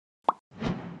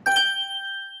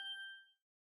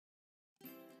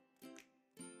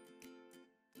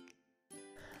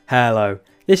Hello,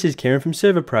 this is Kieran from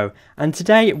Server.pro, and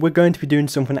today we're going to be doing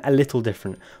something a little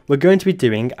different. We're going to be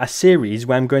doing a series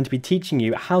where I'm going to be teaching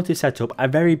you how to set up a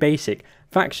very basic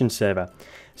faction server.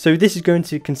 So this is going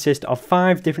to consist of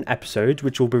 5 different episodes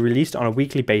which will be released on a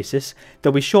weekly basis.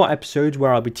 There'll be short episodes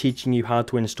where I'll be teaching you how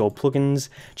to install plugins,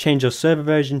 change your server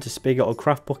version to Spigot or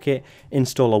CraftBucket,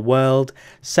 install a world,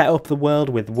 set up the world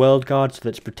with Worldguard so that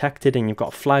it's protected and you've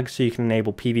got flags so you can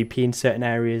enable PvP in certain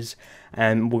areas.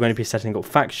 We're going to be setting up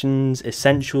factions,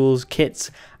 essentials,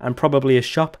 kits, and probably a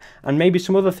shop, and maybe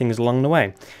some other things along the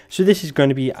way. So this is going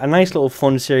to be a nice little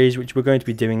fun series which we're going to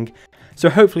be doing. So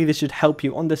hopefully this should help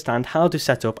you understand how to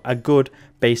set up a good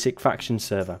basic faction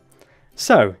server.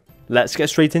 So let's get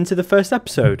straight into the first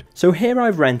episode. So here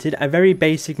I've rented a very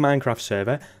basic Minecraft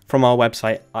server from our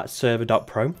website at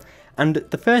Server.pro. And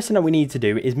the first thing that we need to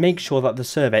do is make sure that the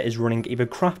server is running either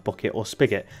CraftBucket or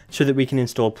Spigot so that we can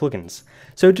install plugins.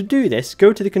 So to do this,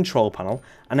 go to the control panel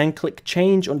and then click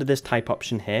change under this type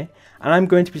option here. And I'm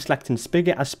going to be selecting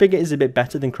Spigot, as Spigot is a bit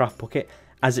better than CraftBucket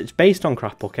as it's based on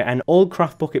CraftBucket and all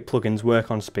CraftBucket plugins work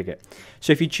on Spigot.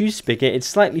 So if you choose Spigot, it's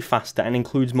slightly faster and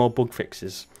includes more bug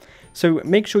fixes. So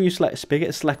make sure you select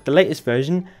Spigot, select the latest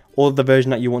version or the version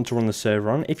that you want to run the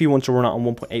server on. If you want to run it on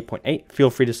 1.8.8, feel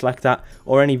free to select that,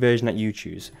 or any version that you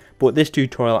choose. But this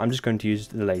tutorial, I'm just going to use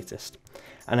the latest.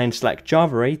 And then select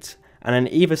Java 8, and then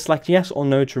either select yes or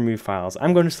no to remove files.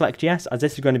 I'm going to select yes, as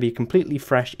this is going to be a completely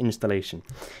fresh installation.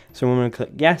 So I'm going to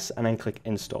click yes, and then click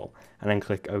install, and then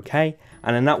click OK,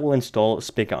 and then that will install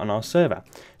Spigot on our server.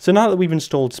 So now that we've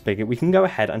installed Spigot, we can go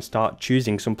ahead and start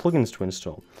choosing some plugins to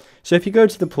install. So if you go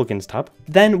to the plugins tab,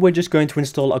 then we're just going to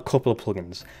install a couple of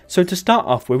plugins. So to start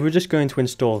off with, we're just going to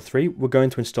install 3. We're going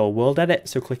to install Worldedit,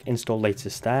 so click install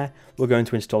latest there. We're going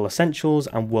to install essentials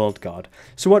and Worldguard.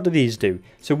 So what do these do?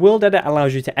 So Worldedit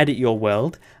allows you to edit your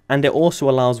world, and it also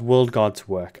allows Worldguard to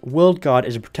work. Worldguard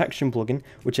is a protection plugin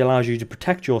which allows you to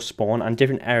protect your spawn and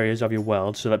different areas of your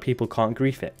world so that people can't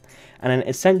grief it. And then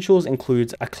essentials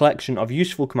includes a collection of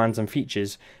useful commands and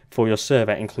features for your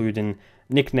server, including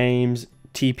nicknames,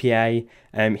 TPA,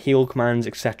 heal commands,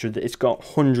 etc. It's got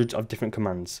hundreds of different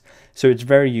commands, so it's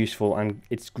very useful and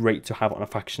it's great to have on a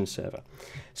faction server.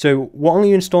 So we're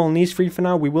only installing these 3 for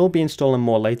now. We will be installing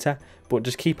more later, but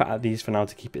just keep it at these for now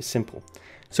to keep it simple.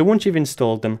 So once you've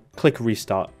installed them, click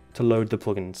restart to load the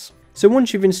plugins. So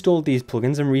once you've installed these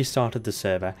plugins and restarted the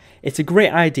server, it's a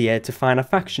great idea to find a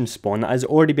faction spawn that has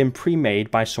already been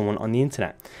pre-made by someone on the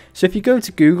internet. So if you go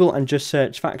to Google and just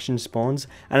search faction spawns,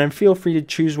 and then feel free to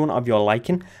choose one of your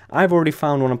liking. I've already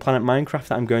found one on Planet Minecraft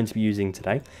that I'm going to be using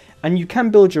today. And you can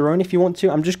build your own if you want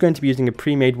to. I'm just going to be using a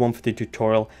pre-made one for the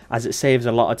tutorial, as it saves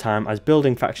a lot of time, as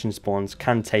building faction spawns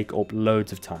can take up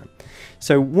loads of time.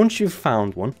 So once you've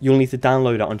found one, you'll need to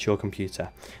download it onto your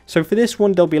computer. So for this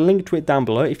one, there'll be a link to it down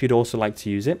below if you'd also like to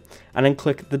use it, and then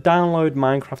click the download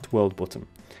Minecraft world button.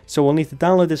 So we'll need to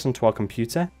download this onto our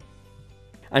computer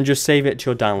and just save it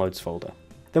to your downloads folder.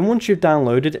 Then once you've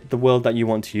downloaded the world that you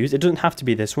want to use, it doesn't have to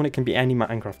be this one, it can be any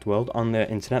Minecraft world on the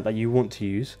internet that you want to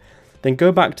use. Then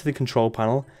go back to the control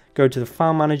panel, go to the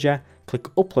file manager, click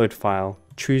upload file,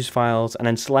 choose files, and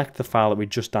then select the file that we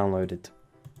just downloaded.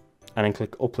 And then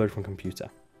click upload from computer.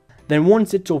 Then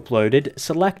once it's uploaded,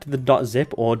 select the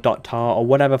 .zip or .tar or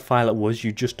whatever file it was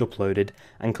you just uploaded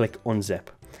and click unzip.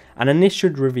 And then this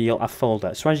should reveal a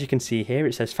folder. So as you can see here,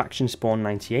 it says faction spawn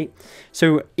 98.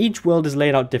 So each world is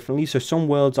laid out differently. So some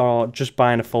worlds are just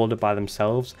by in a folder by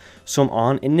themselves, some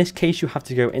aren't. In this case, you have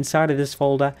to go inside of this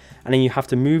folder and then you have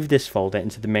to move this folder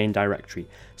into the main directory.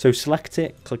 So select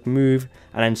it, click move,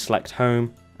 and then select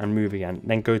home and move again.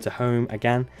 Then go to home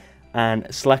again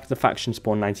and select the faction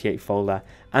spawn 98 folder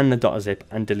and the .zip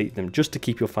and delete them just to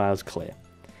keep your files clear.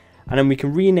 And then we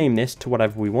can rename this to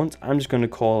whatever we want. I'm just going to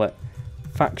call it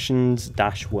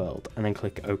factions-world and then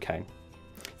click OK.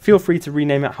 Feel free to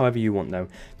rename it however you want though.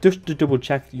 Just to double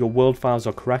check your world files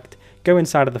are correct, go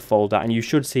inside of the folder and you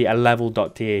should see a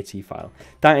level.dat file.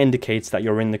 That indicates that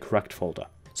you're in the correct folder.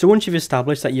 So once you've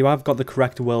established that you have got the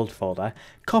correct world folder,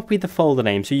 copy the folder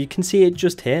name. So you can see it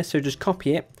just here, so just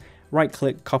copy it. Right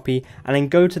click, copy, and then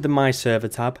go to the My Server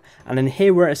tab, and then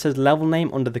here where it says level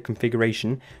name under the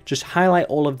configuration, just highlight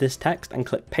all of this text and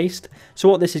click paste. So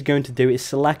what this is going to do is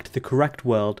select the correct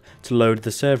world to load the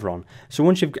server on. So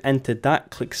once you've entered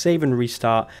that, click save and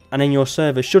restart, and then your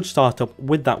server should start up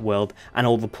with that world and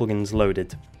all the plugins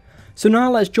loaded. So now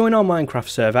let's join our Minecraft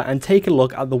server and take a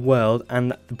look at the world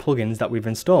and the plugins that we've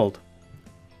installed.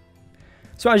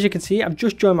 So as you can see, I've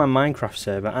just joined my Minecraft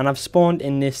server and I've spawned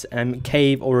in this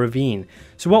cave or ravine.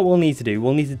 So what we'll need to do,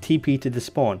 we'll need to TP to the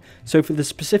spawn. So for the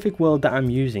specific world that I'm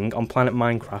using on Planet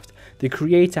Minecraft, the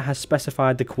creator has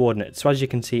specified the coordinates. So as you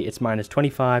can see, it's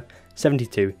 -25,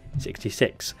 72,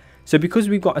 66. So because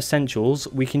we've got essentials,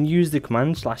 we can use the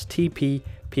command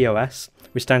 /TP-POS,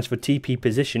 which stands for TP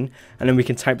position, and then we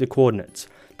can type the coordinates.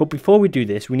 But before we do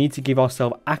this, we need to give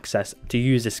ourselves access to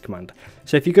use this command.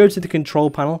 So if you go to the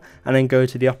control panel and then go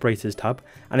to the operators tab,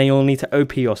 and then you'll need to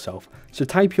OP yourself. So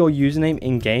type your username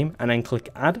in game and then click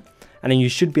add, and then you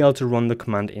should be able to run the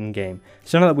command in game.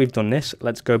 So now that we've done this,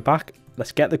 let's go back,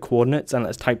 let's get the coordinates and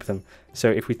let's type them. So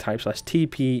if we type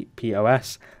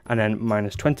 /TP-POS and then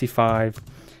 -25,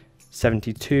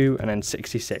 72 and then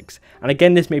 66, and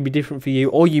again this may be different for you,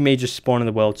 or you may just spawn in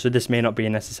the world, so this may not be a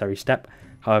necessary step.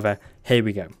 However, here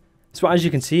we go. So as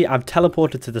you can see, I've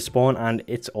teleported to the spawn and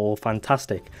it's all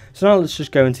fantastic. So now let's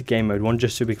just go into game mode 1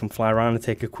 just so we can fly around and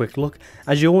take a quick look.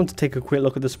 As you'll want to take a quick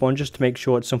look at the spawn just to make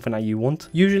sure it's something that you want.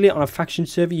 Usually on a faction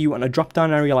server you want a drop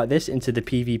down area like this into the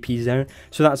PvP zone,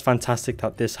 so that's fantastic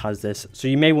that this has this. So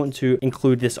you may want to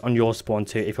include this on your spawn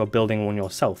too if you're building one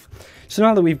yourself. So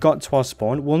now that we've got to our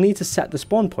spawn, we'll need to set the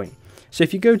spawn point. So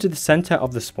if you go to the center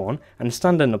of the spawn and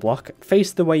stand in the block,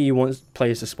 face the way you want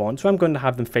players to spawn. So I'm going to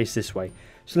have them face this way.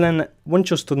 So then once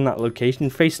you're stood in that location,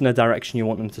 face in the direction you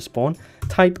want them to spawn,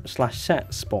 type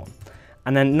 /set spawn.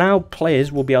 And then now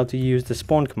players will be able to use the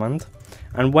spawn command,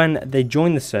 and when they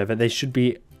join the server, they should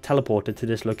be teleported to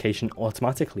this location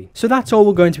automatically. So that's all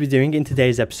we're going to be doing in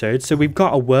today's episode. So we've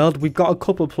got a world, we've got a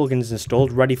couple of plugins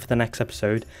installed ready for the next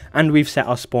episode, and we've set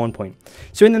our spawn point.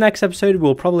 So in the next episode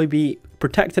we'll probably be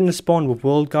protecting the spawn with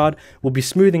World Guard, we'll be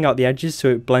smoothing out the edges so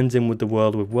it blends in with the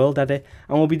world with Worldedit,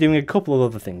 and we'll be doing a couple of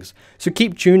other things. So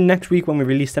keep tuned next week when we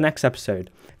release the next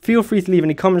episode. Feel free to leave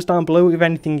any comments down below with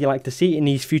anything you'd like to see in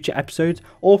these future episodes,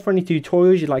 or for any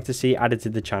tutorials you'd like to see added to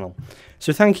the channel.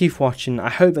 So thank you for watching, I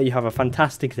hope that you have a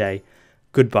fantastic day,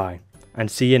 goodbye, and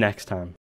see you next time.